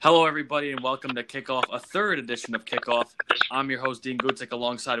Hello, everybody, and welcome to Kickoff, a third edition of Kickoff. I'm your host, Dean Gutic,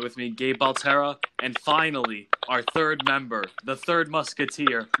 alongside with me, Gabe Baltera, and finally, our third member, the third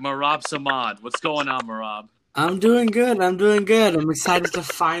musketeer, Marab Samad. What's going on, Marab? I'm doing good. I'm excited to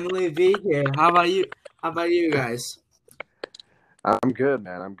finally be here. How about you? How about you guys? I'm good,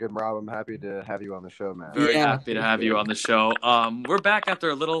 man. I'm good, Rob. I'm happy to have you on the show, man. Very Yeah, happy to have you on the show. We're back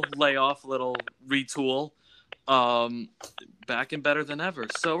after a little layoff, a little retool. Back and better than ever.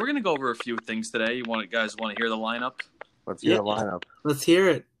 So we're gonna go over a few things today. You guys want to hear the lineup? Let's hear Yeah. the lineup. Let's hear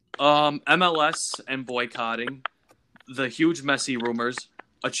it. MLS and boycotting, the huge Messi rumors,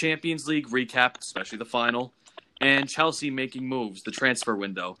 a Champions League recap, especially the final, and Chelsea making moves, the transfer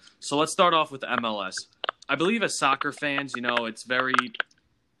window. So let's start off with MLS. I believe as soccer fans, it's very,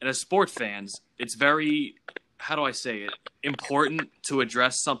 and as sport fans, it's very, how do I say it, important to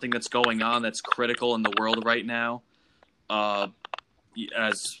address something that's going on that's critical in the world right now.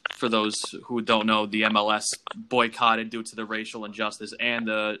 As for those who don't know, the MLS boycotted due to the racial injustice and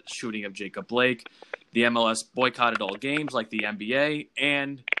the shooting of Jacob Blake. The MLS boycotted all games like the NBA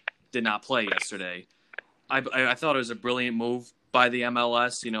and did not play yesterday. I thought it was a brilliant move by the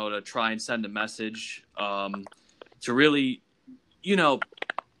MLS, to try and send a message, to really,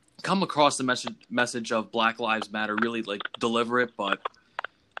 come across the message of Black Lives Matter, really deliver it. But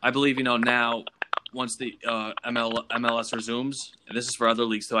I believe, now once the MLS resumes, and this is for other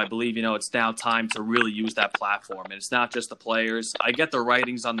leagues too, I believe, it's now time to really use that platform. And it's not just the players. I get the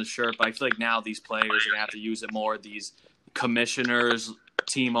writings on the shirt, but I feel like now these players are going to have to use it more. These commissioners,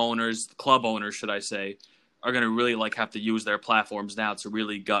 team owners, club owners, should I say, are going to really have to use their platforms now to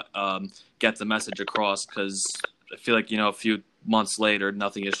really get the message across, because I feel like, a few months later,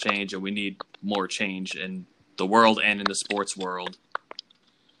 nothing has changed, and we need more change in the world and in the sports world.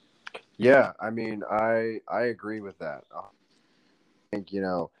 Yeah, I mean, I agree with that. I think,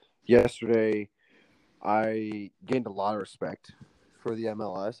 yesterday I gained a lot of respect for the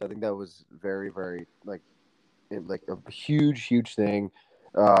MLS. I think that was very, very, a huge thing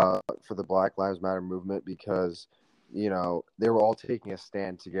for the Black Lives Matter movement, because, they were all taking a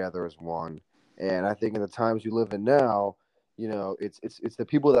stand together as one. And I think in the times we live in now, it's the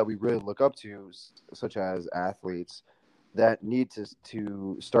people that we really look up to, such as athletes, that need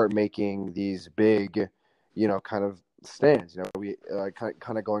to start making these big, kind of stands. We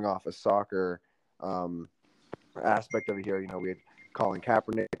kind of going off a soccer aspect of it here. We had Colin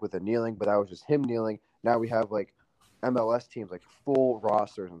Kaepernick with a kneeling, but that was just him kneeling. Now we have MLS teams, full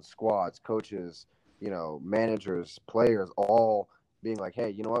rosters and squads, coaches, managers, players, all being like,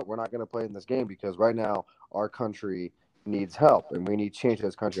 hey, you know what? We're not going to play in this game because right now our country needs help and we need change in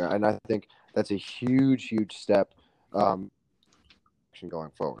this country. And I think that's a huge step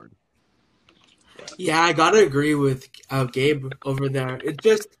going forward. Yeah, I gotta agree with Gabe over there.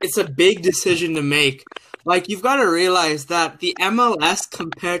 It's a big decision to make. You've got to realize that the MLS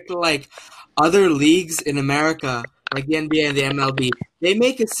compared to other leagues in America, like the NBA and the MLB, they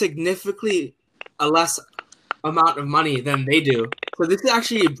make a significantly a less amount of money than they do. So this is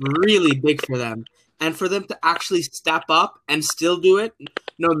actually really big for them. And for them to actually step up and still do it,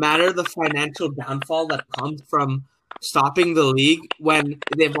 no matter the financial downfall that comes from stopping the league when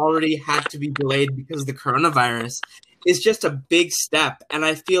they've already had to be delayed because of the coronavirus, is just a big step. And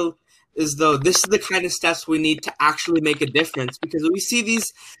I feel as though this is the kind of steps we need to actually make a difference, because we see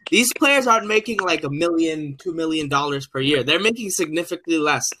these players aren't making $1 million, $2 million per year. They're making significantly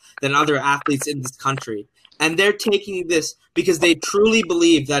less than other athletes in this country. And they're taking this because they truly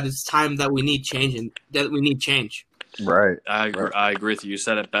believe that it's time that we need change and that we need change. Right. I agree with you. You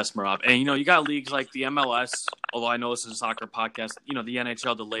said it best, Marab. And, you got leagues like the MLS, although I know this is a soccer podcast, the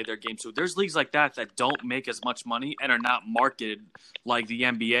NHL delayed their game too. There's leagues like that don't make as much money and are not marketed like the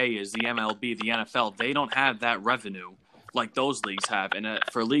NBA is, the MLB, the NFL. They don't have that revenue like those leagues have. And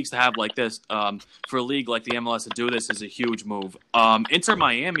for leagues to have like this, for a league like the MLS to do this is a huge move. Inter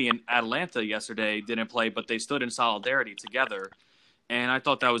Miami and Atlanta yesterday didn't play, but they stood in solidarity together. And I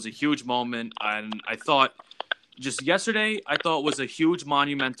thought that was a huge moment. And I thought just yesterday, I thought was a huge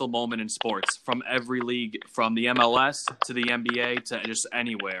monumental moment in sports, from every league, from the MLS to the NBA to just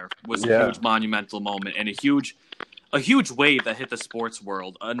anywhere, was a huge monumental moment and a huge wave that hit the sports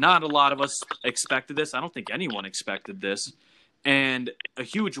world. Not a lot of us expected this. I don't think anyone expected this. And a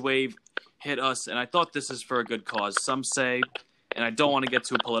huge wave hit us, and I thought this is for a good cause. Some say, and I don't want to get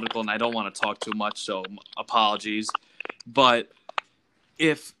too political and I don't want to talk too much, so apologies. But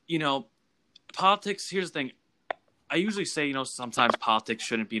if, politics, here's the thing. I usually say, sometimes politics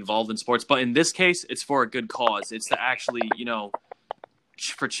shouldn't be involved in sports, but in this case, it's for a good cause. It's to actually,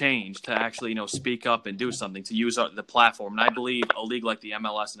 for change, to actually speak up and do something, to use the platform. And I believe a league like the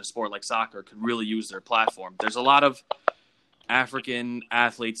MLS and a sport like soccer could really use their platform. There's a lot of African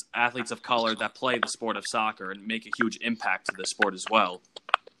athletes of color that play the sport of soccer and make a huge impact to the sport as well.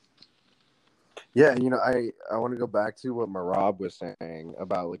 Yeah, I want to go back to what Marab was saying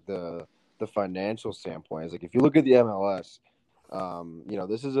about like the financial standpoint. It's like if you look at the MLS,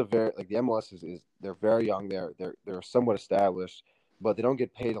 this is a very the MLS is they're very young. They're somewhat established, but they don't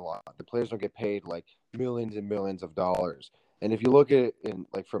get paid a lot. The players don't get paid like millions and millions of dollars. And if you look at it in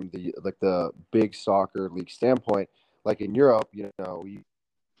from the big soccer league standpoint, like in Europe,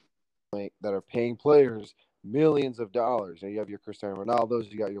 that are paying players millions of dollars. You have your Cristiano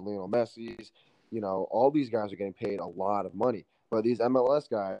Ronaldos, you got your Lionel Messi's. All these guys are getting paid a lot of money. But these MLS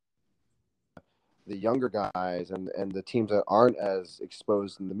guys, the younger guys, and the teams that aren't as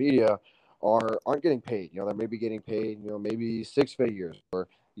exposed in the media aren't getting paid. They're maybe getting paid, maybe six figures or,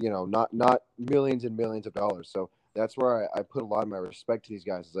 not millions and millions of dollars. So that's where I put a lot of my respect to these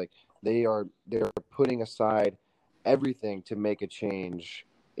guys. It's like they're putting aside everything to make a change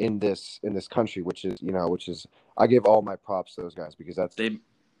in this country, which is I give all my props to those guys because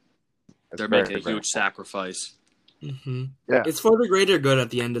they're making a huge sacrifice. Mm-hmm. Yeah, it's for the greater good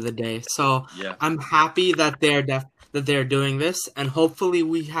at the end of the day. So yeah. I'm happy that they're doing this, and hopefully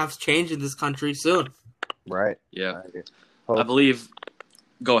we have change in this country soon. Right. Yeah. I believe.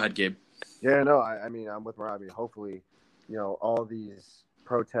 Go ahead, Gabe. Yeah. No. I mean, I'm with Robbie. Hopefully, all these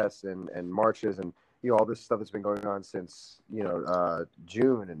protests and marches and all this stuff that's been going on since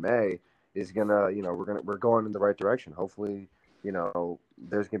June and May is gonna we're going in the right direction. Hopefully,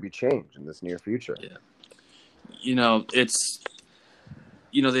 there's gonna be change in this near future. Yeah. It's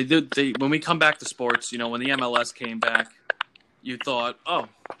they when we come back to sports, when the MLS came back, you thought,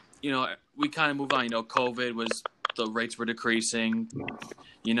 we kind of moved on. COVID was, the rates were decreasing.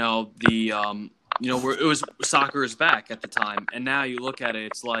 It was soccer is back at the time, and now you look at it,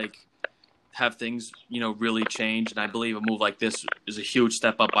 it's like, have things really changed? And I believe a move like this is a huge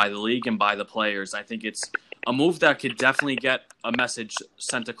step up by the league and by the players. I think it's a move that could definitely get a message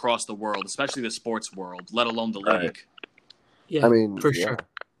sent across the world, especially the sports world, let alone the league. Yeah, I mean, for sure.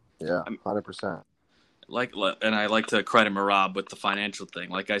 Yeah, 100%. And I like to credit Marab with the financial thing.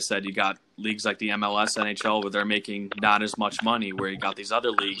 Like I said, you got leagues like the MLS, NHL, where they're making not as much money, where you got these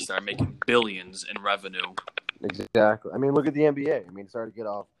other leagues that are making billions in revenue. Exactly. I mean, look at the NBA. I mean, sorry to get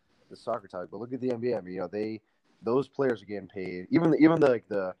off the soccer topic, but look at the NBA. I mean, those players are getting paid. Even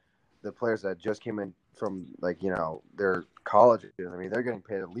the players that just came in from their colleges. I mean, they're getting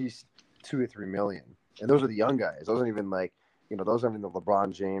paid at least $2 to $3 million, and those are the young guys. Those aren't even those aren't even the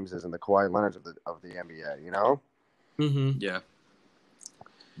LeBron Jameses and the Kawhi Leonards of the NBA. Mm-hmm. Yeah.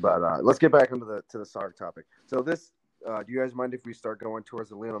 But let's get back into the soccer topic. So this. Do you guys mind if we start going towards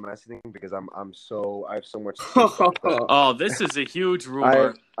the Lionel Messi thing? Because I have so much. Oh, this is a huge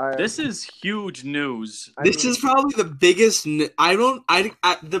rumor. This is huge news. This is probably the biggest.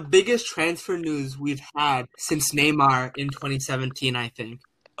 The biggest transfer news we've had since Neymar in 2017. I think.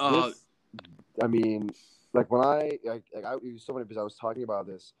 When it was so funny because I was talking about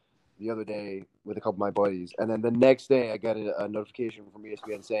this the other day with a couple of my buddies, and then the next day I got a notification from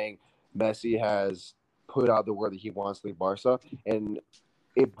ESPN saying Messi has put out the word that he wants to leave Barca, and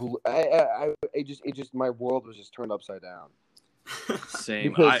it just my world was just turned upside down. Same.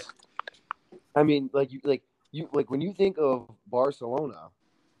 Because, I mean, when you think of Barcelona,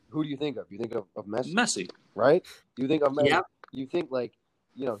 who do you think of? You think of Messi. Messi, right? You think of Messi. Yeah. You think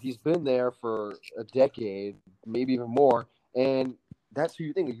he's been there for a decade, maybe even more, and that's who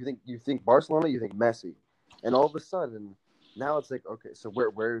you think. You think Barcelona. You think Messi, and all of a sudden now it's like, okay, so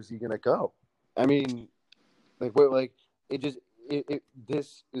where is he gonna go? I mean.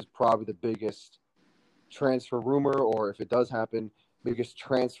 This is probably the biggest transfer rumor, or if it does happen, biggest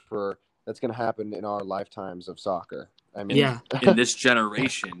transfer that's going to happen in our lifetimes of soccer. I mean, in this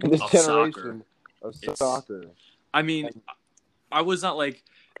generation, of soccer. I mean, I was not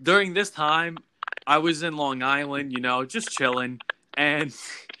during this time. I was in Long Island, just chilling, and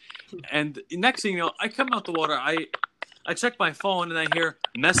next thing you know, I come out the water. I check my phone and I hear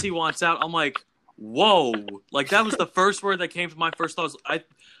Messi wants out. I'm like, whoa! That was the first word that came to my first thoughts. I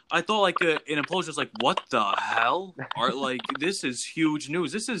thought an implosion was what the hell? This is huge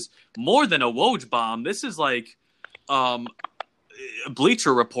news. This is more than a Woj bomb. This is a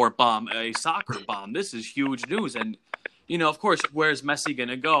Bleacher Report bomb, a soccer bomb. This is huge news. And, of course, where's Messi going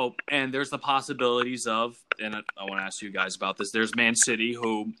to go? And there's the possibilities of, and I want to ask you guys about this, there's Man City,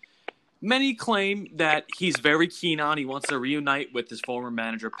 who many claim that he's very keen on. He wants to reunite with his former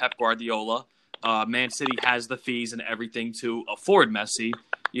manager, Pep Guardiola. Man City has the fees and everything to afford Messi.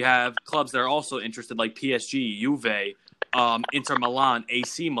 You have clubs that are also interested, like PSG, Juve, Inter Milan,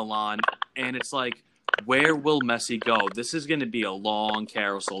 AC Milan, and it's like, where will Messi go? This is going to be a long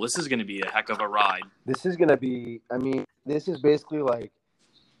carousel. This is going to be a heck of a ride. This is going to be. I mean, this is basically like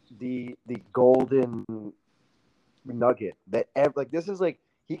the golden nugget that this is like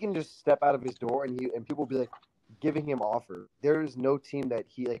he can just step out of his door and people will be like giving him offers. There is no team that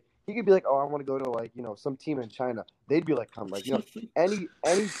he could be like, oh, I want to go to like some team in China. They'd be like, come, like any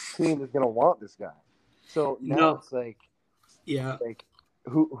team is gonna want this guy. So now it's like, yeah, like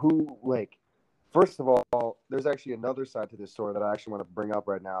who like. First of all, there's actually another side to this story that I actually want to bring up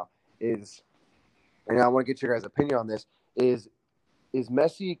right now. And I want to get your guys' opinion on this. Is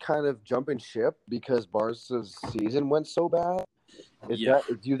Messi kind of jumping ship because Barca's season went so bad? Do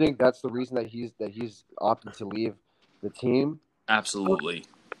you think that's the reason that he's opted to leave the team? Absolutely.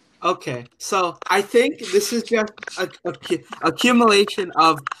 Okay, so I think this is just a accumulation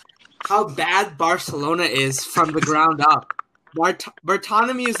of how bad Barcelona is from the ground up.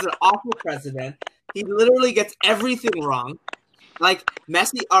 Bartomeu is an awful president. He literally gets everything wrong. Like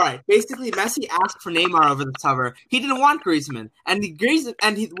Messi, all right. Basically, Messi asked for Neymar over the summer. He didn't want Griezmann,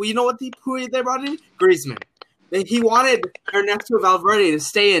 you know what? Who they brought in? Griezmann. He wanted Ernesto Valverde to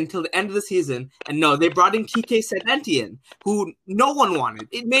stay in until the end of the season, and no, they brought in Quique Setien, who no one wanted.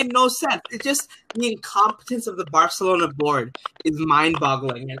 It made no sense. It just the incompetence of the Barcelona board is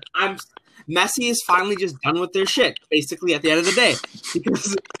mind-boggling, and Messi is finally just done with their shit, basically, at the end of the day.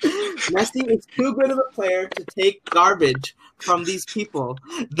 Because Messi is too good of a player to take garbage from these people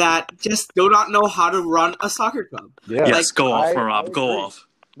that just do not know how to run a soccer club. Yeah. Yes, go off, Marab. Go off.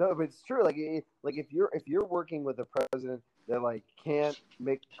 No, but it's true. Like if you're working with a president that like can't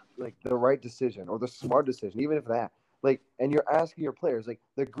make like the right decision or the smart decision, even if that, like, and you're asking your players, like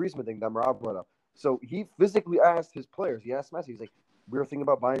the Griezmann thing that Marab brought up. So he physically asked his players. He asked Messi. He's like, we were thinking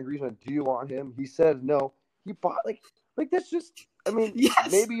about buying Griezmann. Do you want him? He said no. He bought like that's just. I mean,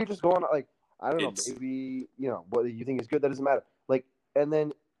 yes. Maybe you're just going like I don't know. Maybe what you think is good. That doesn't matter. Like, and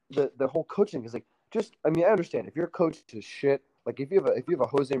then the whole coaching is like just. I mean, I understand if your coach is shit. Like if you have a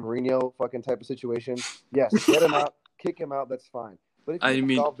Jose Mourinho fucking type of situation, yes, get him out, kick him out. That's fine. But if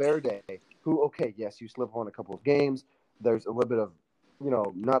you have Valverde, who yes, you slip on a couple of games. There's a little bit of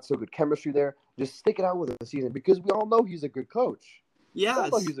not so good chemistry there. Just stick it out with the season because we all know he's a good coach.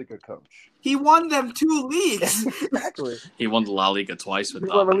 Yes, he's a good coach. He won them 2 leagues. Exactly. He won the La Liga twice with them.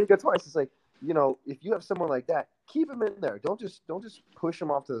 He won La Liga twice. It's like if you have someone like that, keep him in there. Don't just push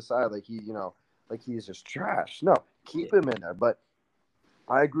him off to the side like like he's just trash. No, keep him in there. But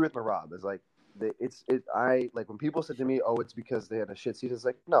I agree with Marab. It's like I like when people said to me, "Oh, it's because they had a shit season." It's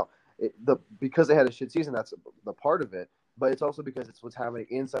like no, because they had a shit season. That's the part of it. But it's also because it's what's happening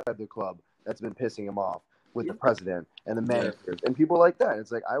inside the club that's been pissing him off with the president and the managers and people like that.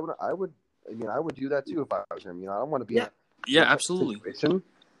 It's like I would do that too if I was him. I don't want to be in that absolutely. situation.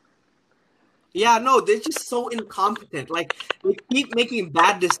 Yeah, no, they're just so incompetent. Like, they keep making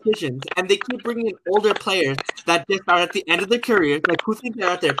bad decisions, and they keep bringing in older players that just are at the end of their careers, like, who think they're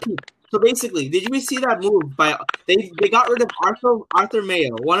at their peak. So, basically, did you see that move? They got rid of Arthur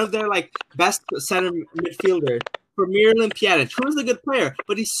Mayo, one of their, like, best center midfielders, for Miralem Pjanic, who is a good player,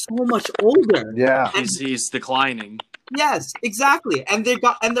 but he's so much older. Yeah. He's declining. Yes, exactly. And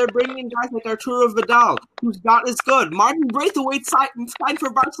they're bringing in guys like Arturo Vidal, who's not as good. Martin Braithwaite signed for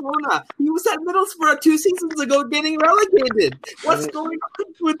Barcelona. He was at Middlesbrough 2 seasons ago getting relegated. What's going on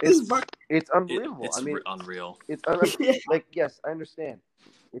with this? It's unbelievable. It's unreal. It's unreal. Yeah. Like, yes, I understand.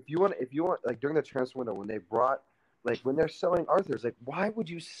 If you want, like during the transfer window when they're selling Arthur's, like, why would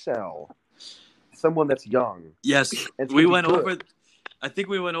you sell someone that's young? Yes, we went over. I think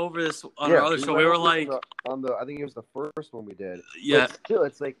we went over this on our other show. We were like I think it was the first one we did. Yeah. But still,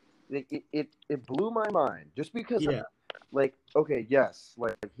 it's like it blew my mind just because. Yeah. Like, okay, yes,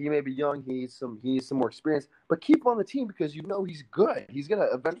 like he may be young, he needs some more experience, but keep him on the team because he's good. He's gonna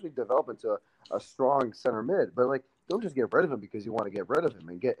eventually develop into a strong center mid. But like, don't just get rid of him because you want to get rid of him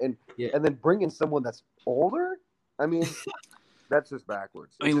and then bring in someone that's older. I mean, that's just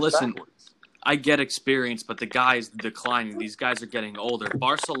backwards. Listen. Backwards. I get experience, but the guy's declining. These guys are getting older.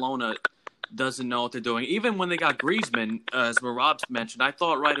 Barcelona doesn't know what they're doing. Even when they got Griezmann, as Marab mentioned, I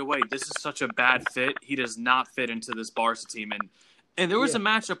thought right away, this is such a bad fit. He does not fit into this Barca team. And there was a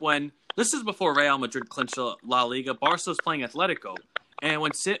matchup when, this is before Real Madrid clinched La Liga, Barca was playing Atletico. And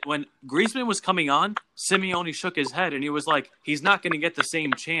when Griezmann was coming on, Simeone shook his head, and he was like, he's not going to get the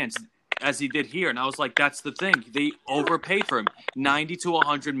same chance as he did here. And I was like, that's the thing. They overpaid for him. 90 to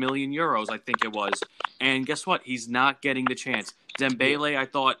 100 million euros, I think it was. And guess what? He's not getting the chance. Dembele, I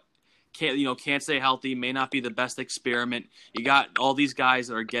thought, can't stay healthy, may not be the best experiment. You got all these guys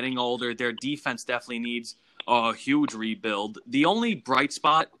that are getting older. Their defense definitely needs a huge rebuild. The only bright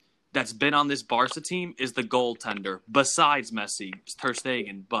spot that's been on this Barca team is the goaltender, besides Messi, Ter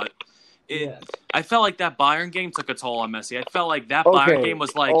Stegen. But I felt like that Bayern game took a toll on Messi. I felt like that Bayern game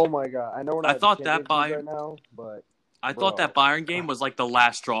was like. Oh my god! I know we're not. I thought that Bayern right now, but I thought that Bayern game was like the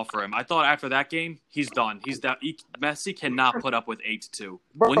last straw for him. I thought after that game, he's done. Messi cannot put up with 8-2.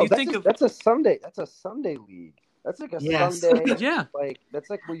 Bro, that's a Sunday. That's a Sunday league. That's like a Sunday. Yeah. Like that's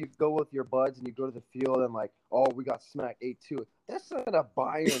like where you go with your buds and you go to the field and like, oh, we got smacked 8-2. That's not a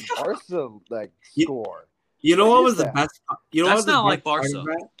Bayern Barca like score. You know what was the best? You know that's what not the like Barca.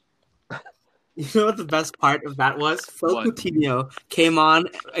 You know what the best part of that was? Phil Coutinho came on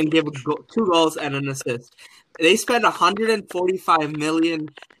and gave 2 goals and an assist. They spent 145 million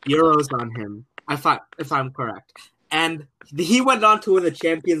euros on him, if I'm correct. And he went on to win the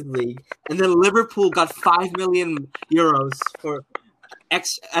Champions League. And then Liverpool got 5 million euros for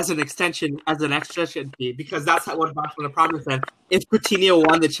as an extension fee, because that's what Barcelona promised them if Coutinho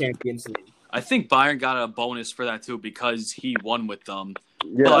won the Champions League. I think Bayern got a bonus for that too because he won with them.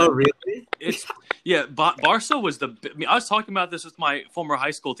 Yeah. Oh, really? Barca was I was talking about this with my former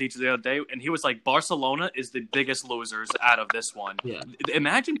high school teacher the other day, and he was like, Barcelona is the biggest losers out of this one. Yeah.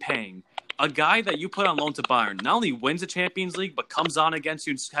 Imagine paying a guy that you put on loan to Bayern, not only wins the Champions League, but comes on against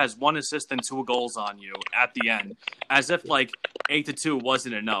you and has 1 assist and 2 goals on you at the end, as if like 8-2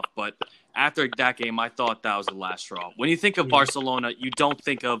 wasn't enough. But after that game, I thought that was the last straw. When you think of Barcelona, you don't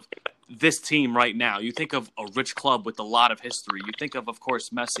think of this team right now. You think of a rich club with a lot of history. You think of course,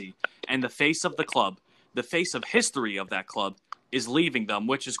 Messi. And the face of the club, the face of history of that club, is leaving them,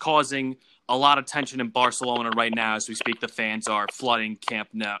 which is causing a lot of tension in Barcelona right now as we speak. The fans are flooding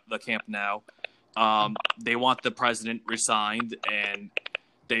the Camp Nou. They want the president resigned, and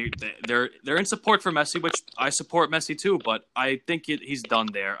they're in support for Messi, which I support Messi too. But I think he's done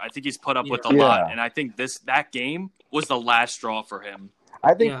there. I think he's put up with a lot, and I think that game was the last straw for him.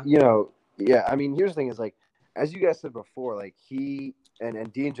 I think, I mean, here's the thing is, like, as you guys said before, like, he,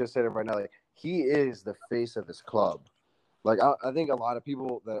 and Dean just said it right now, like, he is the face of this club. Like, I think a lot of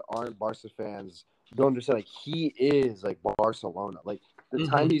people that aren't Barca fans don't understand, like, he is, like, Barcelona. Like, the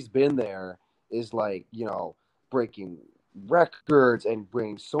time he's been there is, like, breaking records and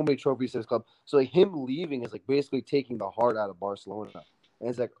bringing so many trophies to this club. So, like, him leaving is, like, basically taking the heart out of Barcelona. And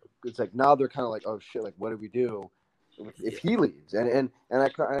it's like now they're kind of like, oh, shit, like, what do we do if he leaves? And I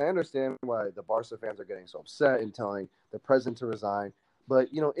understand why the Barca fans are getting so upset and telling the president to resign. But,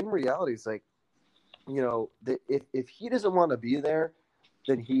 in reality, it's like, if he doesn't want to be there,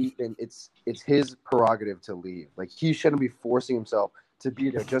 then it's his prerogative to leave. Like, he shouldn't be forcing himself to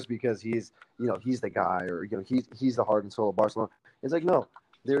be there just because he's the guy, or he's the heart and soul of Barcelona. It's like, no,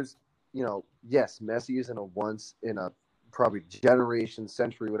 there's yes, Messi is once in a probably generation,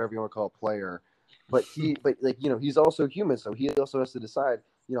 century, whatever you want to call it, player. But he's also human, so he also has to decide,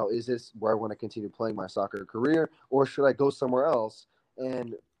 is this where I want to continue playing my soccer career, or should I go somewhere else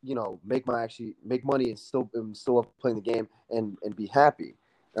and make money and still playing the game and be happy?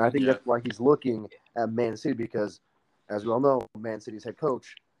 And I think that's why he's looking at Man City, because, as we all know, Man City's head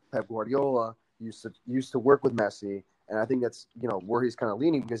coach Pep Guardiola used to work with Messi, and I think that's where he's kind of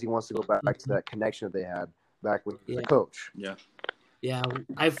leaning, because he wants to go back to that connection that they had back with the coach. Yeah. Yeah,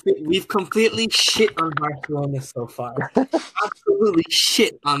 we've completely shit on Barcelona so far. Absolutely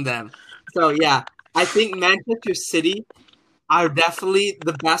shit on them. So, yeah, I think Manchester City are definitely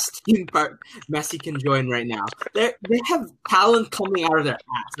the best team Messi can join right now. They have talent coming out of their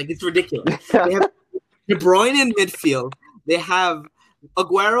ass. Like, it's ridiculous. They have De Bruyne in midfield. They have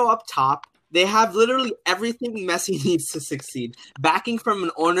Aguero up top. They have literally everything Messi needs to succeed. Backing from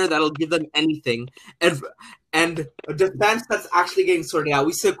an owner that'll give them anything. And a defense that's actually getting sorted out.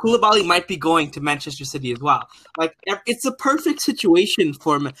 We said Koulibaly might be going to Manchester City as well. Like, it's a perfect situation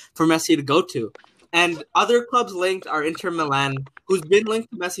for Messi to go to. And other clubs linked are Inter Milan, who's been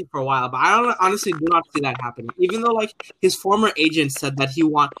linked to Messi for a while. But I honestly do not see that happening. Even though, like, his former agent said that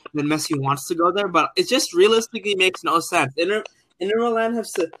Messi wants to go there, but it just realistically makes no sense. Inter Milan have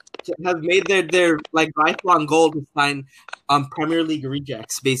made their like lifelong goal to sign Premier League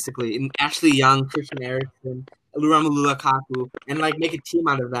rejects, basically, in Ashley Young, Christian Eriksen, Romelu Lukaku, and like make a team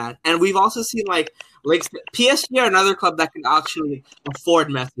out of that. And we've also seen like PSG are another club that can actually afford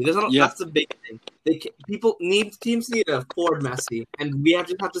Messi. That's the big thing. Teams need to afford Messi, and we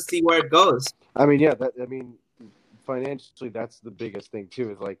just have to see where it goes. I mean, financially, that's the biggest thing too.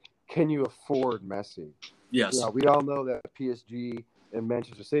 Is like, can you afford Messi? Yes. We all know that PSG and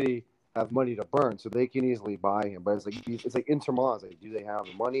Manchester City have money to burn, so they can easily buy him. But it's like Inter Milan. Like, do they have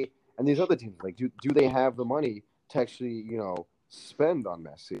the money? And these other teams, like, do they have the money to actually, spend on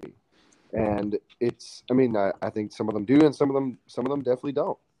Messi? And I think some of them do, and some of them definitely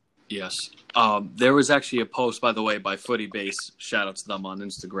don't. Yes. There was actually a post, by the way, by Footy Base. Shout out to them on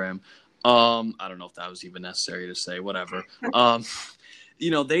Instagram. I don't know if that was even necessary to say. Whatever.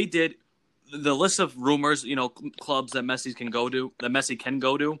 They did the list of rumors, clubs that Messi can go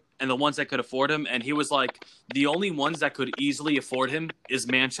to, and the ones that could afford him. And he was like, the only ones that could easily afford him is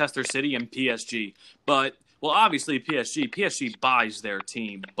Manchester City and PSG. But, well, obviously PSG buys their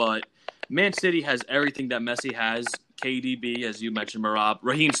team. But Man City has everything that Messi has. KDB, as you mentioned, Marab,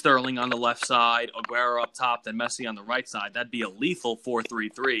 Raheem Sterling on the left side, Aguero up top, then Messi on the right side. That'd be a lethal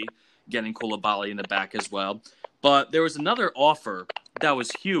 4-3-3, getting Koulibaly in the back as well. But there was another offer that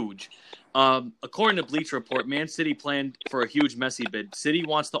was huge. According to Bleacher Report, Man City planned for a huge Messi bid. City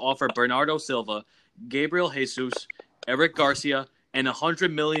wants to offer Bernardo Silva, Gabriel Jesus, Eric Garcia, and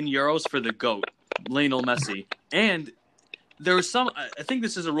 100 million euros for the GOAT, Lionel Messi. And there was I think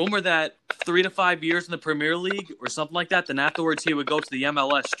this is a rumor that 3 to 5 years in the Premier League or something like that, then afterwards he would go to the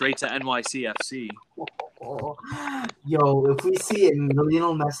MLS straight to NYCFC. Yo, if we see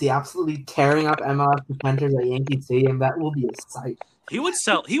Lionel Messi absolutely tearing up MLS defenders at Yankee Stadium, that will be a sight. He would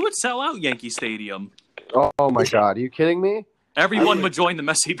sell out Yankee Stadium. Oh my God, are you kidding me? Everyone would join the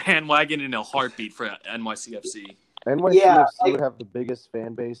Messi bandwagon in a heartbeat for NYCFC. NYCFC would have the biggest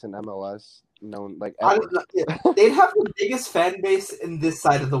fan base in MLS known ever. They'd have the biggest fan base in this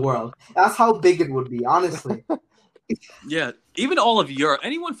side of the world. That's how big it would be, honestly. Yeah, even all of Europe,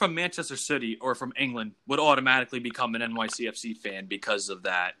 anyone from Manchester City or from England would automatically become an NYCFC fan because of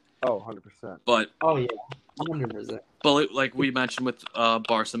that. Oh, 100%. But 100%. But like we mentioned with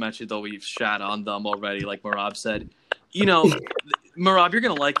Barca mentioned, though we've shat on them already, like Marab said. Marab, you're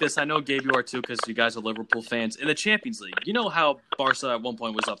going to like this. I know, Gabe, you are too, because you guys are Liverpool fans. In the Champions League, you know how Barca at one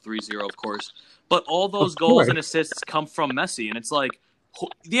point was up 3-0, of course. But all those goals and assists come from Messi. And it's like,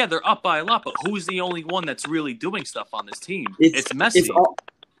 yeah, they're up by a lot, but who's the only one that's really doing stuff on this team? It's Messi.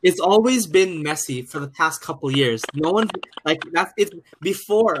 It's always been Messi for the past couple years. No one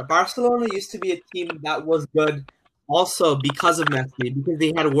before. Barcelona used to be a team that was good also because of Messi, because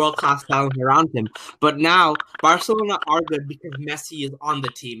they had world-class talent around him. But now Barcelona are good because Messi is on the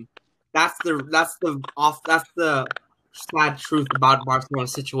team. That's the sad truth about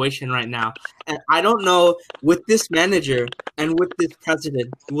Barcelona's situation right now. And I don't know, with this manager and with this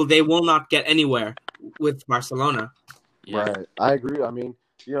president, they will not get anywhere with Barcelona. Yeah. Right. I agree. I mean,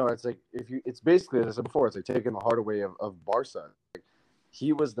 it's like it's basically, as I said before, it's like taking the heart away of Barca.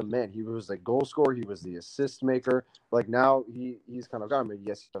 He was the man. He was the goal scorer. He was the assist maker. Like, now he's kind of gone. I mean,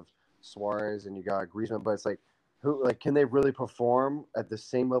 yes, you have Suarez and you got Griezmann, but it's like, can they really perform at the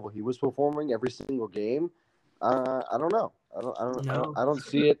same level he was performing every single game? I don't know. I don't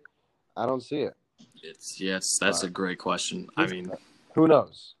see it. I don't see it. That's a great question. I mean, who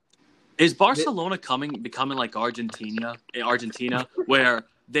knows? Is Barcelona becoming like Argentina, where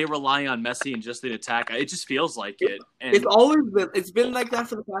they rely on Messi and just the attack? It just feels like it. And it's been like that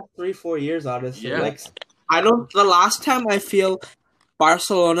for the past 3-4 years, honestly. Yeah. The last time I feel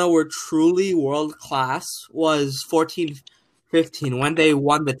Barcelona were truly world class was 14-15 when they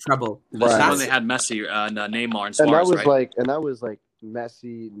won the treble. Right. When they had Messi and Neymar and Suarez, and that was like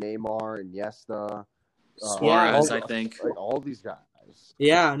Messi, Neymar, Iniesta, Suarez, I think. Like all these guys.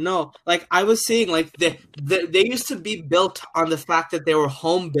 Yeah, no. Like, I was seeing, like, they used to be built on the fact that they were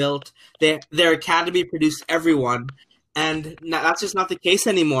home built. Their academy produced everyone, and that's just not the case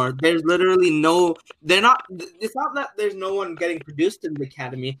anymore. There's literally it's not that there's no one getting produced in the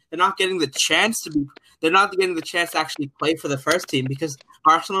academy. They're not getting the chance to actually play for the first team because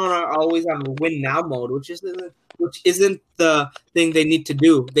Barcelona are always on win now mode, which isn't the thing they need to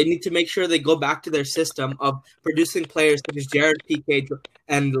do. They need to make sure they go back to their system of producing players such as Gerard Piqué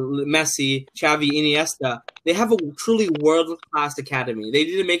and Messi, Xavi, Iniesta. They have a truly world-class academy. They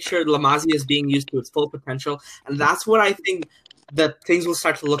need to make sure La Masia is being used to its full potential, and that's what I think that things will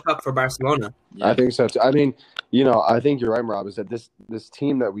start to look up for Barcelona. Yeah. I think so too. I mean, I think you're right, Rob, is that this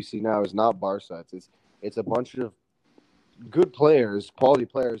team that we see now is not Barca. It's a bunch of good players, quality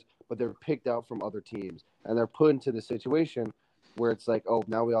players, but they're picked out from other teams. And they're put into the situation where it's like, oh,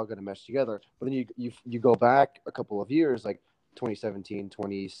 now we all got to mesh together. But then you go back a couple of years, like 2017,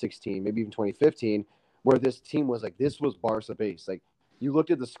 2016, maybe even 2015, where this team was like, this was Barca based. Like, you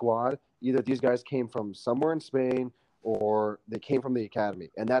looked at the squad, either these guys came from somewhere in Spain or they came from the academy.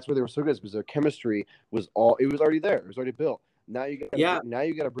 And that's where they were so good, because their chemistry was already there. It was already built. Now you got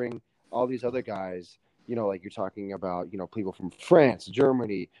to bring all these other guys, like you're talking about, people from France,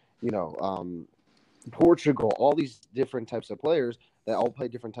 Germany, Portugal, all these different types of players that all play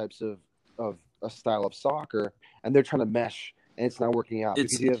different types of a style of soccer, and they're trying to mesh, and it's not working out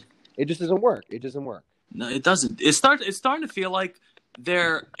because it just doesn't work. It doesn't work. No, it doesn't. It's starting to feel like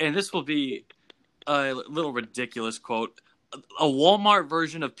they're, and this will be a little ridiculous quote, a Walmart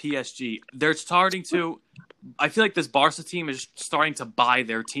version of PSG. They're starting to. I feel like this Barca team is starting to buy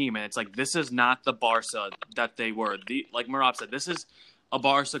their team, and it's like this is not the Barca that they were. Like Merab said, this is a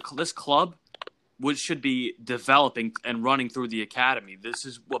Barca. This club, which should be developing and running through the academy. This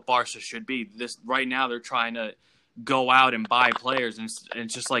is what Barca should be. This right now they're trying to go out and buy players, and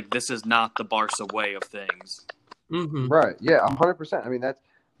it's just like this is not the Barca way of things. Mm-hmm. Right? Yeah, 100%. I mean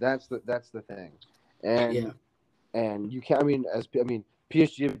that's the thing, and you can't. I mean,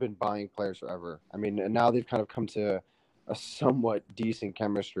 PSG have been buying players forever. I mean, and now they've kind of come to a somewhat decent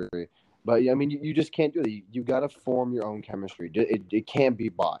chemistry. But I mean, you just can't do it. You got to form your own chemistry. It can't be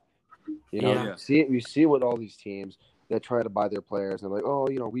bought. You know, you see with all these teams that try to buy their players and they're like, oh,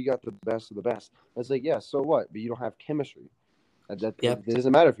 you know, we got the best of the best. It's like, yeah, so what? But you don't have chemistry. It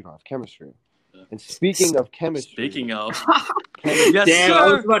doesn't matter if you don't have chemistry. And speaking of chemistry, yes, damn, sir.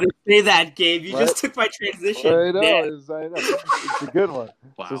 I was about to say that, Gabe. You just took my transition. I know. It's a good one.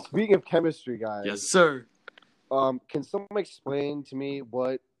 Wow. So speaking of chemistry, guys, yes, sir. Can someone explain to me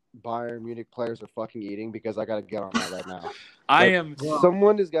what Bayern Munich players are fucking eating? Because I got to get on that right now.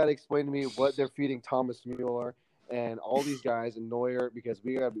 Someone has got to explain to me what they're feeding Thomas Mueller and all these guys and Neuer, because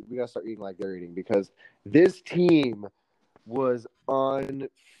we got to start eating like they're eating, because this team was unfreaking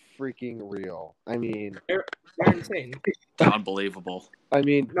real. I mean, they're insane. Unbelievable. I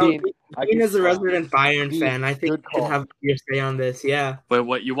mean, Dean as a resident Bayern fan, I think you can have your say on this. Yeah. Wait,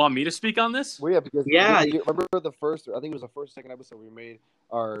 what? You want me to speak on this? Well, yeah, because remember the first? I think it was the second episode we made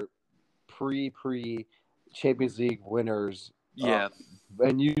our pre Champions League winners. Yeah.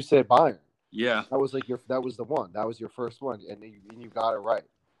 And you said Bayern. Yeah. That was the one. That was your first one, and you got it right.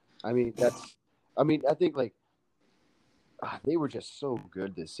 I mean, I think they were just so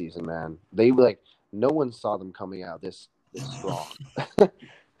good this season, man. They no one saw them coming out this strong.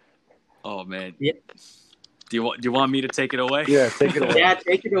 Oh man. Yeah. Do you want me to take it away? Yeah, take it away. Yeah,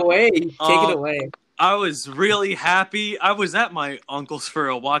 take it away. Take it away. I was really happy. I was at my uncle's for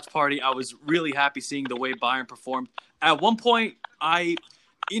a watch party. I was really happy seeing the way Bayern performed. At one point,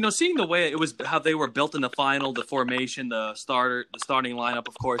 seeing the way it was, how they were built in the final, the formation, the starting lineup,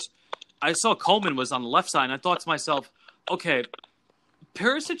 of course. I saw Coleman was on the left side, and I thought to myself, okay,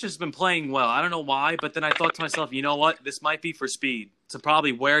 Perisic has been playing well. I don't know why, but then I thought to myself, you know what? This might be for speed, to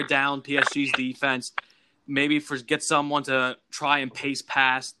probably wear down PSG's defense, maybe get someone to try and pace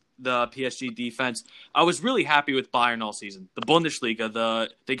past the PSG defense. I was really happy with Bayern all season. The Bundesliga,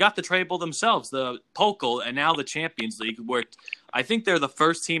 they got the treble themselves, the Pokal, and now the Champions League, where I think they're the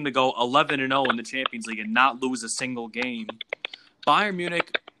first team to go 11-0 in the Champions League and not lose a single game. Bayern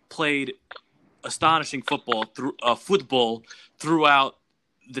Munich played astonishing football throughout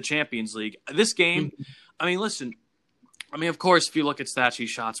the Champions League. This game, of course, if you look at stat sheet,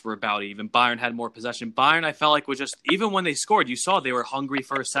 shots were about even. Bayern had more possession. Bayern, I felt like, was just, even when they scored, you saw they were hungry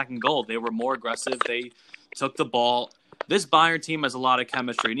for a second goal. They were more aggressive. They took the ball. This Bayern team has a lot of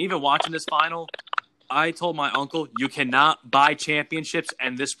chemistry. And even watching this final, I told my uncle, you cannot buy championships,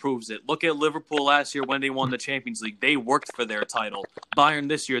 and this proves it. Look at Liverpool last year when they won the Champions League. They worked for their title. Bayern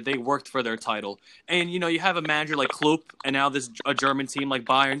this year, they worked for their title. And, you have a manager like Klopp, and now a German team like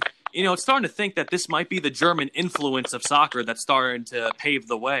Bayern. It's starting to think that this might be the German influence of soccer that's starting to pave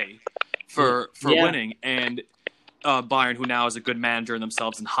the way for winning. And Bayern, who now is a good manager in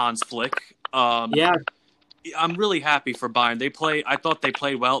themselves, and Hans Flick. I'm really happy for Bayern. I thought they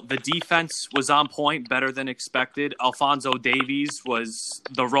played well. The defense was on point, better than expected. Alphonso Davies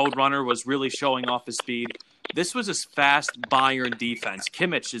the road runner, was really showing off his speed. This was a fast Bayern defense.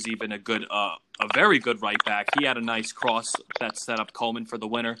 Kimmich is even a very good right back. He had a nice cross that set up Coleman for the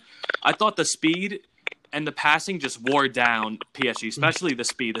winner. I thought the speed and the passing just wore down PSG, especially the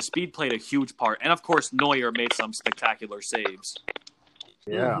speed. The speed played a huge part. And, of course, Neuer made some spectacular saves.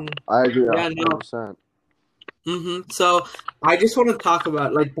 Yeah, I agree 100%. So I just want to talk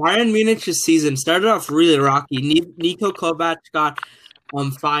about Bayern Munich's season started off really rocky. Niko Kovac got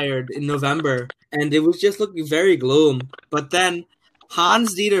fired in November, and it was just looking very gloom. But then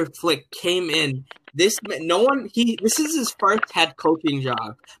Hans-Dieter Flick came in. This is his first head coaching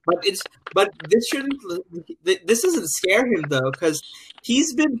job, but this doesn't scare him though, because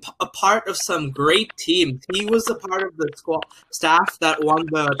he's been a part of some great teams. He was a part of the staff that won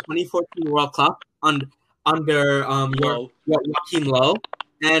the 2014 World Cup under Joachim Low,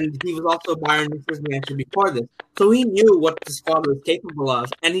 and he was also Bayern Munich's manager before this. So he knew what the squad was capable of,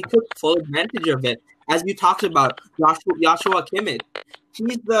 and he took full advantage of it. As you talked about, Joshua Kimmich,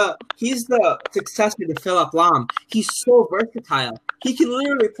 he's the successor to Philipp Lahm. He's so versatile. He can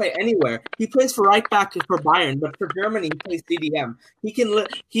literally play anywhere. He plays for right back for Bayern, but for Germany he plays CDM.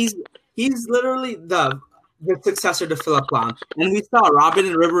 He's literally the successor to Philipp Lahm. And we saw Robin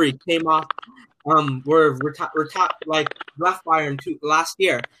and Ribéry came off were left Bayern last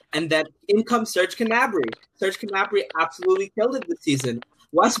year, and then in comes Serge Gnabry. Serge Gnabry absolutely killed it this season.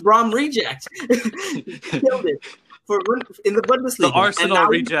 West Brom reject killed it in the Bundesliga. The Arsenal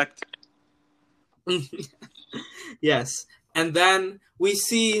reject. Yes, and then we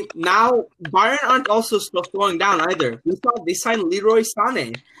see now Bayern aren't also still slowing down either. We saw they signed Leroy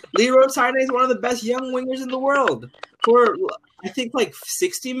Sané. Leroy Sané is one of the best young wingers in the world for I think like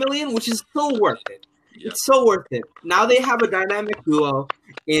 60 million, which is so worth it. Yeah. It's so worth it. Now they have a dynamic duo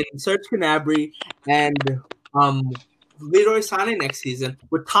in Serge Gnabry and Leroy Sané next season,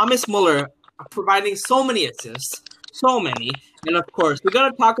 with Thomas Muller providing so many assists, so many. And of course, we got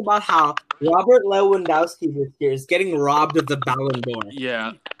to talk about how Robert Lewandowski this year is getting robbed of the Ballon d'Or.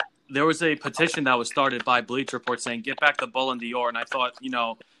 Yeah. There was a petition that was started by Bleacher Report saying, get back the Ballon d'Or. And I thought,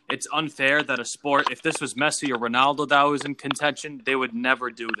 it's unfair that a sport, if this was Messi or Ronaldo that was in contention, they would never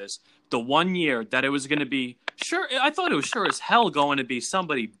do this. The 1 year that it was going to be, I thought it was sure as hell going to be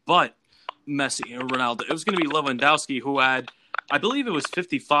somebody but Messi or Ronaldo. It was going to be Lewandowski, who had, I believe it was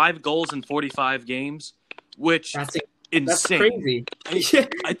 55 goals in 45 games, which that's insane. That's crazy.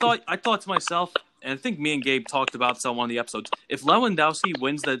 I thought to myself, and I think me and Gabe talked about some on the episodes, if Lewandowski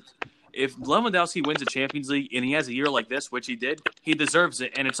wins the Champions League and he has a year like this, which he did, he deserves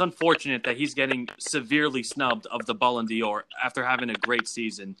it. And it's unfortunate that he's getting severely snubbed of the Ballon d'Or after having a great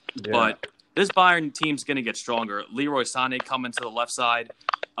season. Yeah. But this Bayern team's going to get stronger. Leroy Sané coming to the left side.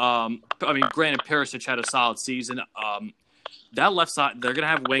 Granted, Perisic had a solid season. That left side, they're going to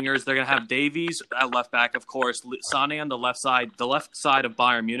have wingers. They're going to have Davies at left back, of course. Sané on the left side. The left side of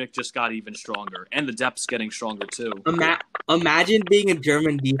Bayern Munich just got even stronger. And the depth's getting stronger, too. Imagine being a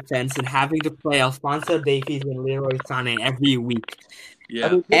German defense and having to play Alphonso Davies and Leroy Sané every week.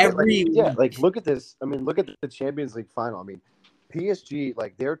 Yeah. Every week. Yeah, look at this. Look at the Champions League final. PSG,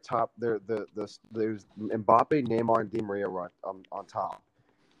 their top, there's Mbappe, Neymar, and Di Maria on top.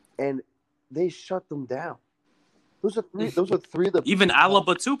 And they shut them down. Those are three of the even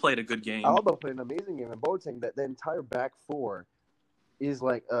Alaba too played a good game. Alaba played an amazing game, and Boateng that the entire back four is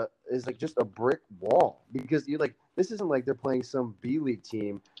just a brick wall, because this isn't like they're playing some B League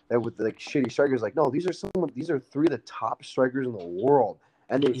team that with shitty strikers. No, these are three of the top strikers in the world,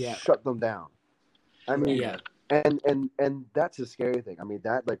 and they shut them down. And that's a scary thing.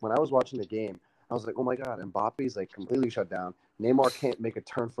 That when I was watching the game, I was like, oh my god, Mbappe's completely shut down. Neymar can't make a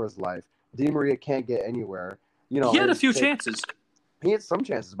turn for his life. Di Maria can't get anywhere. He had a few chances. He had some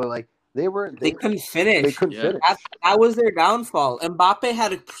chances, but they couldn't finish. They couldn't finish. That was their downfall. Mbappe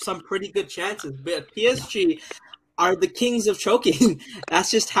had some pretty good chances, but PSG are the kings of choking. That's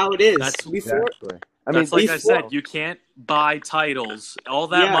just how it is. I said, you can't buy titles, all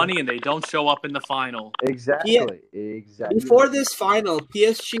that money, and they don't show up in the final. Exactly. Exactly. Before this final,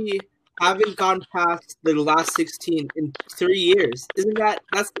 PSG haven't gone past the last 16 in 3 years.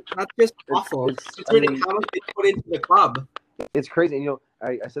 That's just awful? Considering how much they put into the club. It's crazy. And,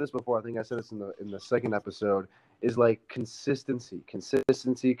 I said this before. I think I said this in the second episode. Is consistency.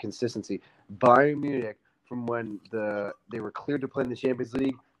 Bayern Munich, from when they were cleared to play in the Champions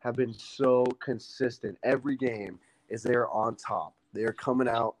League, have been so consistent. Every game is they're on top. They're coming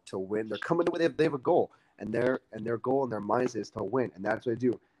out to win. They're coming to win. They have a goal, and their goal and their mindset is to win, and that's what they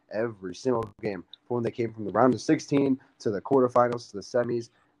do every single game. From when they came from the round of 16 to the quarterfinals to the semis,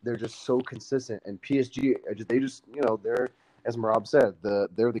 they're just so consistent. And PSG, they're, as Marab said,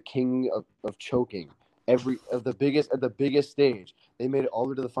 they're the king of choking. At the biggest stage, they made it all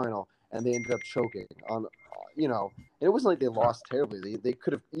the way to the final, and they ended up choking on. And it wasn't like they lost terribly. They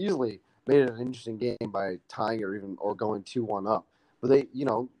could have easily made it an interesting game by tying or going 2-1 up. But they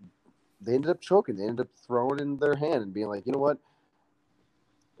ended up choking. They ended up throwing in their hand and being like, you know what?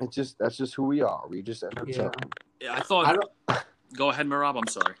 That's just who we are. We just end up choking. Yeah, I thought. Go ahead, Marab. I'm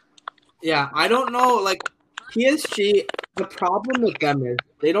sorry. Yeah, I don't know. PSG, the problem with them is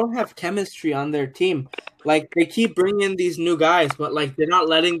they don't have chemistry on their team. They keep bringing in these new guys, but they're not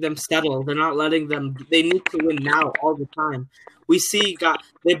letting them settle. They're not letting them. They need to win now all the time. We see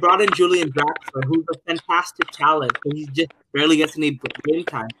they brought in Julian Draxler, who's a fantastic talent, but he just barely gets any game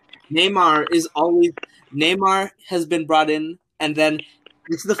time. Neymar has been brought in, and then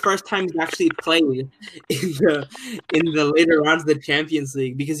This is the first time he's actually played in the later rounds of the Champions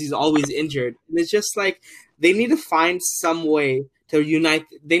League because he's always injured. And it's just like they need to find some way to unite.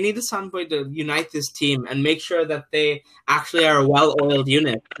 They need to some way to unite this team and make sure that they actually are a well-oiled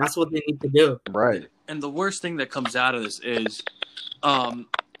unit. That's what they need to do. Right. And the worst thing that comes out of this is,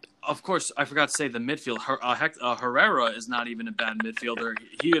 of course, I forgot to say the midfield. Herrera is not even a bad midfielder.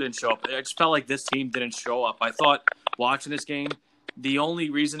 He didn't show up. I just felt like this team didn't show up. I thought watching this game, the only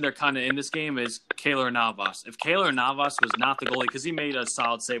reason they're kind of in this game is Keylor Navas. If Keylor Navas was not the goalie, because he made a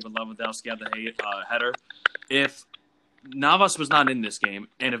solid save when Lewandowski had the header, if Navas was not in this game,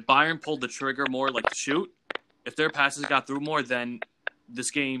 and if Bayern pulled the trigger more, like to shoot, if their passes got through more, then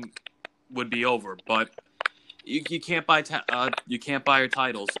this game would be over. But you can't buy your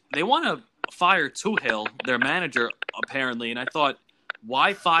titles. They want to fire Tuchel, their manager, apparently, and I thought,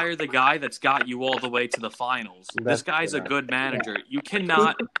 why fire the guy that's got you all the way to the finals? This guy's a good manager. You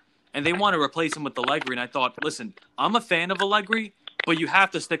cannot, and they want to replace him with Allegri. And I thought, listen, I'm a fan of Allegri, but you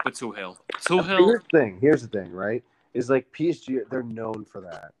have to stick with Tuchel. Here's the thing, right? Is like PSG, they're known for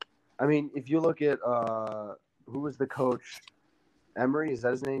that. I mean, if you look at who was the coach, Emery, is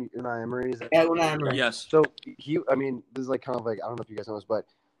that his name? Unai Emery? Unai Emery. Yes. So this is like kind of like, I don't know if you guys know this, but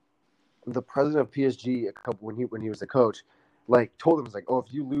the president of PSG when he was the coach, like told him, was like, oh,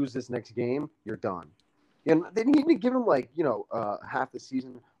 if you lose this next game, you're done. And they didn't give him like, half the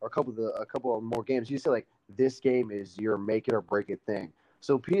season or a couple of more games. He said like, this game is your make it or break it thing.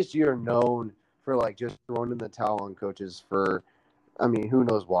 So PSG are known for like just throwing in the towel on coaches for, I mean, who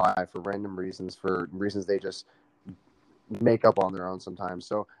knows why, for random reasons, for reasons they just make up on their own sometimes.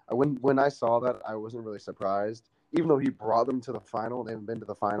 So when I saw that, I wasn't really surprised, even though he brought them to the final. They haven't been to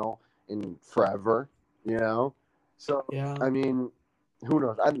the final in forever, So yeah. I mean, who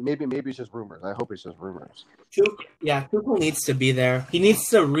knows? Maybe it's just rumors. I hope it's just rumors. Tuchel needs to be there. He needs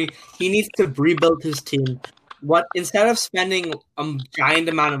to rebuild his team. Instead of spending a giant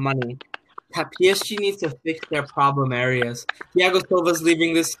amount of money, PSG needs to fix their problem areas. Thiago Silva's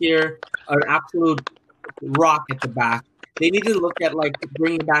leaving this year, an absolute rock at the back. They need to look at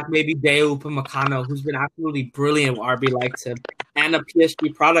bringing back maybe Dayot Upamecano, who's been absolutely brilliant. RB likes him, and a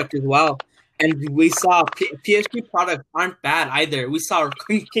PSG product as well. And we saw PSG products aren't bad either. We saw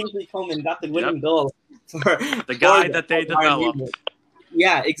Kingsley Coman got the winning goal for the guy that they developed.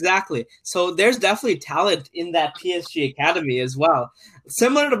 Yeah, exactly. So there's definitely talent in that PSG academy as well.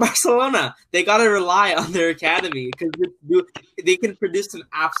 Similar to Barcelona, they got to rely on their academy because they can produce some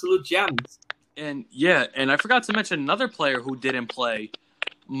absolute gems. And I forgot to mention another player who didn't play,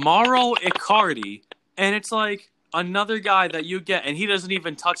 Mauro Icardi. And it's like another guy that you get, and he doesn't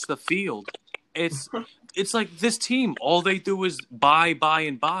even touch the field. It's like this team, all they do is buy,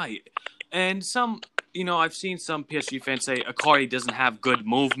 and buy. And I've seen some PSG fans say Icardi doesn't have good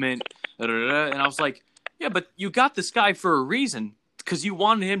movement, and I was like, yeah, but you got this guy for a reason, because you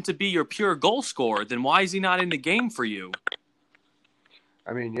wanted him to be your pure goal scorer. Then why is he not in the game for you?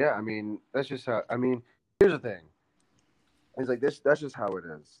 I mean, yeah, that's just how. I mean, here's the thing. It's like this. That's just how it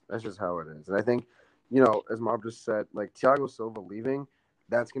is. That's just how it is. And I think, as Mob just said, like Thiago Silva leaving,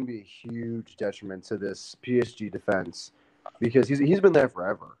 that's going to be a huge detriment to this PSG defense because he's been there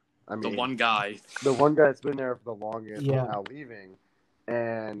forever. I mean, the one guy that's been there for the longest, now leaving,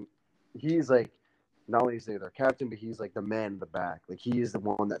 and he's like, not only is he their captain, but he's like the man in the back. Like he is the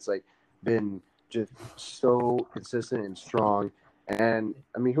one that's like been just so consistent and strong. And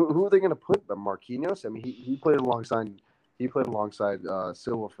I mean, who are they going to put? The Marquinhos? I mean, he played alongside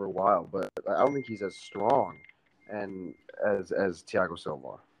Silva for a while, but I don't think he's as strong and as Thiago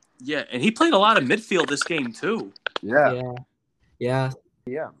Silva. Yeah, and he played a lot of midfield this game too. Yeah.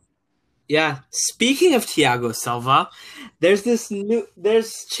 Speaking of Thiago Silva, there's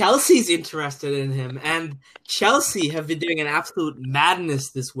Chelsea's interested in him, and Chelsea have been doing an absolute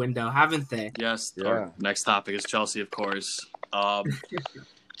madness this window, haven't they? Yes. Yeah. Our next topic is Chelsea, of course.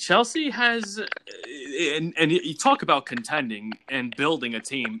 Chelsea has, and you talk about contending and building a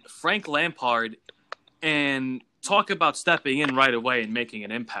team. Frank Lampard, and talk about stepping in right away and making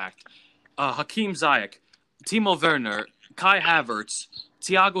an impact. Hakim Ziyech, Timo Werner, Kai Havertz,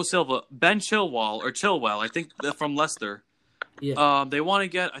 Thiago Silva, Ben Chilwell, I think from Leicester. Yeah. They want to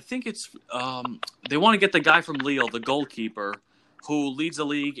get, they want to get the guy from Lille, the goalkeeper, who leads the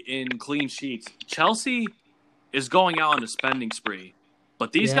league in clean sheets. Chelsea is going out on a spending spree,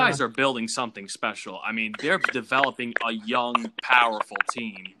 but these guys are building something special. I mean, they're developing a young, powerful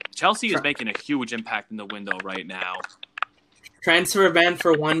team. Chelsea is making a huge impact in the window right now. Transfer ban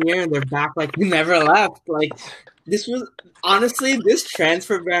for 1 year, and they're back like they never left. Like this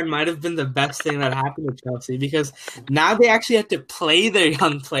transfer ban might have been the best thing that happened to Chelsea because now they actually have to play their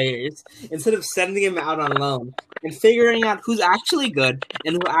young players instead of sending them out on loan and figuring out who's actually good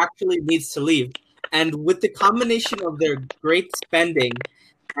and who actually needs to leave. And with the combination of their great spending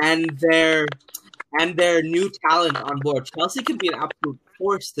and their new talent on board, Chelsea could be an absolute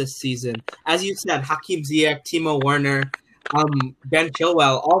force this season. As you said, Hakim Ziyech, Timo Werner, Ben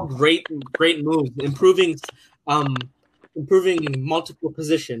Chilwell, all great moves, improving multiple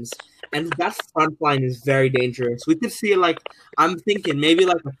positions, and that front line is very dangerous. We could see I'm thinking maybe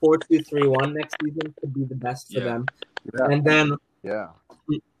like a 4-2-3-1 next season could be the best for them. Yeah. And then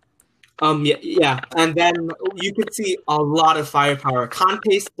and then you could see a lot of firepower.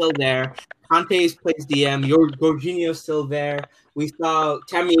 Conte's still there. Conte plays DM. Jorginho's still there. We saw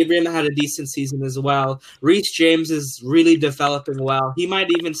Tammy Abraham had a decent season as well. Reece James is really developing well. He might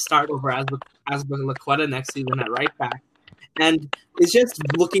even start over Azpilicueta next season at right back. And it's just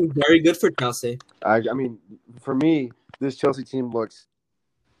looking very good for Chelsea. I mean, for me, this Chelsea team looks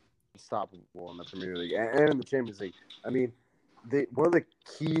unstoppable in the Premier League and in the Champions League. I mean, one of the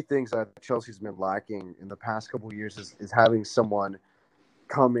key things that Chelsea's been lacking in the past couple of years is having someone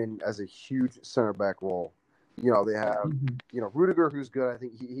come in as a huge center back role. You know, they have Rudiger, who's good. I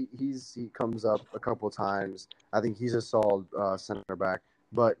think he comes up a couple of times. I think he's a solid center back.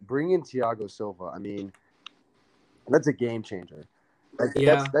 But bring in Thiago Silva. I mean, that's a game changer.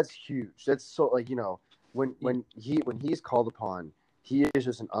 That's huge. That's so when he's called upon, he is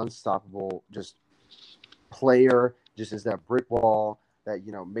just an unstoppable player. Just as that brick wall that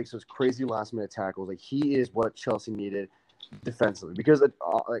makes those crazy last minute tackles. Like, he is what Chelsea needed defensively, because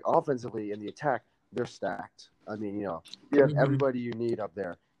offensively in the attack they're stacked. I mean, you have everybody you need up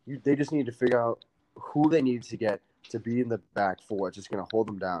there. They just need to figure out who they need to get to be in the back four. It's just going to hold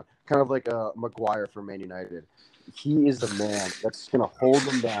them down, kind of like Maguire for Man United. He is the man that's going to hold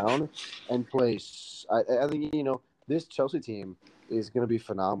them down and play. I think this Chelsea team is going to be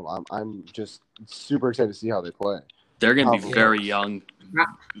phenomenal. I'm just super excited to see how they play. They're going to be very young.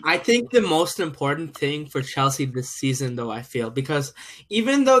 I think the most important thing for Chelsea this season, though, I feel, because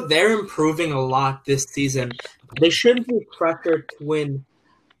even though they're improving a lot this season, they shouldn't be pressured to win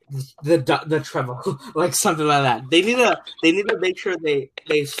the treble, like something like that. They need to make sure they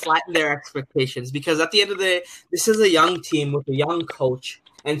flatten their expectations, because at the end of the day, this is a young team with a young coach.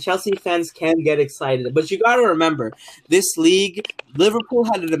 And Chelsea fans can get excited. But you got to remember, this league, Liverpool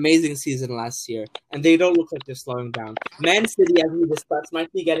had an amazing season last year, and they don't look like they're slowing down. Man City, as we discussed,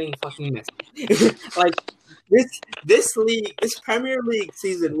 might be getting fucking messy. This league, this Premier League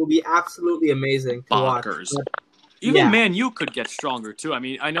season will be absolutely amazing to watch. Even Man U could get stronger, too. I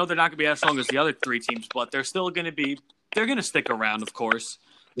mean, I know they're not going to be as strong as the other three teams, but they're still going to be – they're going to stick around, of course.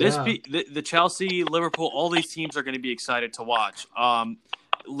 The Chelsea, Liverpool, all these teams are going to be excited to watch.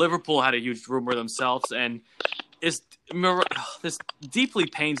 Liverpool had a huge rumor themselves, and this deeply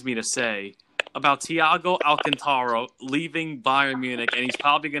pains me to say about Thiago Alcantara leaving Bayern Munich, and he's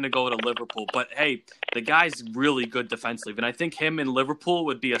probably going to go to Liverpool. But, hey, the guy's really good defensively, and I think him in Liverpool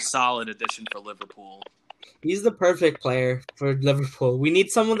would be a solid addition for Liverpool. He's the perfect player for Liverpool. We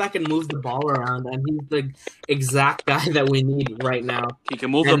need someone that can move the ball around, and he's the exact guy that we need right now. He can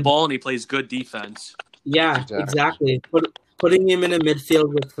move the ball, and he plays good defense. Yeah, exactly. Putting him in a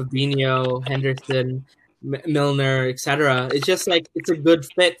midfield with Fabinho, Henderson, Milner, etc. It's just it's a good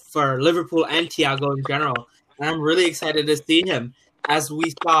fit for Liverpool and Thiago in general. And I'm really excited to see him. As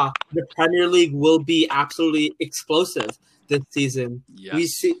we saw, the Premier League will be absolutely explosive this season.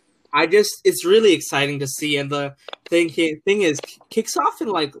 Yes. It's really exciting to see. And the thing is, kicks off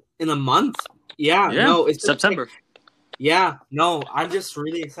in a month. It's September. I'm just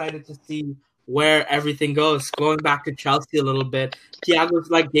really excited to see where everything goes. Going back to Chelsea a little bit, Thiago,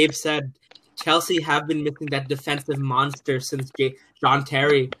 like Gabe said, Chelsea have been missing that defensive monster since John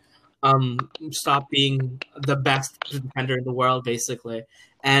Terry stopped being the best defender in the world, basically.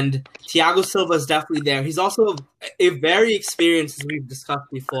 And Thiago Silva is definitely there. He's also a very experienced, as we've discussed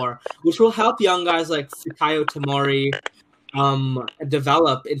before, which will help young guys like Fikayo Tomori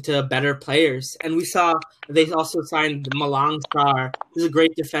develop into better players. And we saw they also signed Malang Sarr. He's a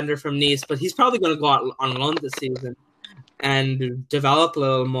great defender from Nice, but he's probably going to go out on loan this season and develop a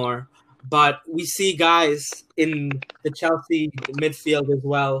little more. But we see guys in the Chelsea midfield as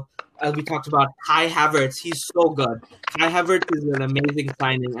well. As we talked about, Kai Havertz, he's so good. Kai Havertz is an amazing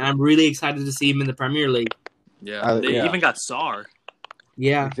signing, and I'm really excited to see him in the Premier League. Yeah, they even got Sarr.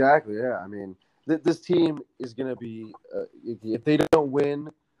 Yeah, exactly. Yeah, I mean, this team is going to be if they don't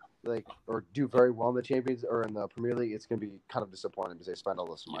win or do very well in the Champions or in the Premier League, it's going to be kind of disappointing because they spend all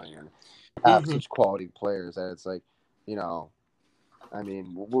this money and have such quality players that it's like, I mean,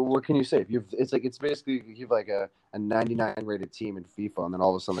 what can you say? If it's basically you have like a 99 rated team in FIFA, and then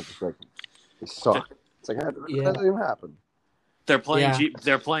all of a sudden it's like they suck. It's like how does that even happen? They're playing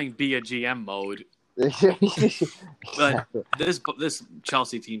they're playing be a GM mode. But this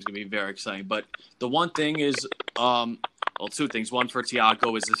Chelsea team's gonna be very exciting. But the one thing is, two things. One for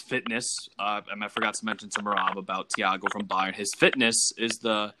Thiago is his fitness. I forgot to mention to Marab about Thiago from Bayern. His fitness is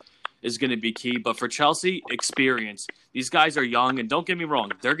going to be key. But for Chelsea, experience. These guys are young, and don't get me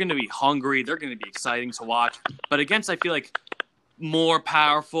wrong, they're going to be hungry. They're going to be exciting to watch. But against, I feel like, more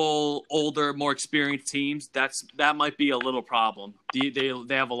powerful, older, more experienced teams, that might be a little problem. They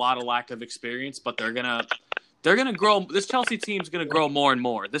have a lot of lack of experience, but they're gonna grow. This Chelsea team's gonna grow more and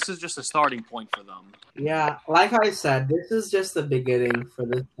more. This is just a starting point for them. Yeah, like I said, this is just the beginning for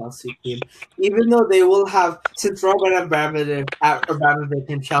this Chelsea team. Even though they will have, since Robert Abramovich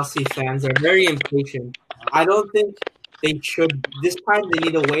and Chelsea fans are very impatient, I don't think they should. This time they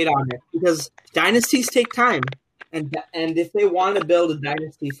need to wait on it because dynasties take time. And if they want to build a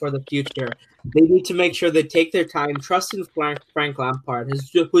dynasty for the future, they need to make sure they take their time, trust in Frank Lampard,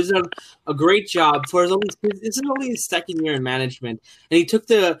 who's done a great job for this is only his second year in management, and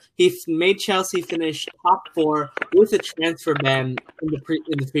he made Chelsea finish top 4 with a transfer ban in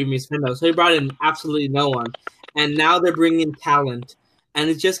the previous window. So he brought in absolutely no one, and now they're bringing in talent, and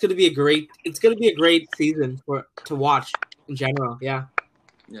it's just going to be a great season to watch in general. Yeah.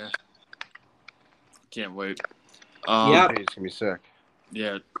 Can't wait. It's gonna be sick.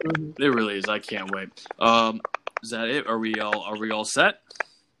 Yeah, it really is. I can't wait. Is that it? Are we all set?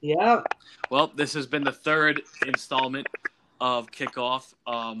 Yeah. Well, this has been the third installment of Kickoff.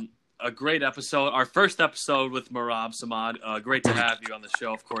 A great episode. Our first episode with Marab Samad. Great to have you on the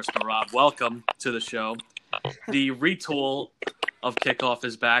show, of course, Marab. Welcome to the show. The retool of Kickoff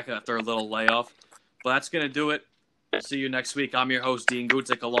is back after a little layoff. But that's gonna do it. See you next week. I'm your host, Dean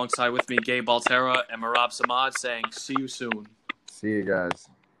Gutzik, alongside with me, Gabe Altera and Marab Samad, saying see you soon. See you guys.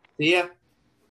 See ya.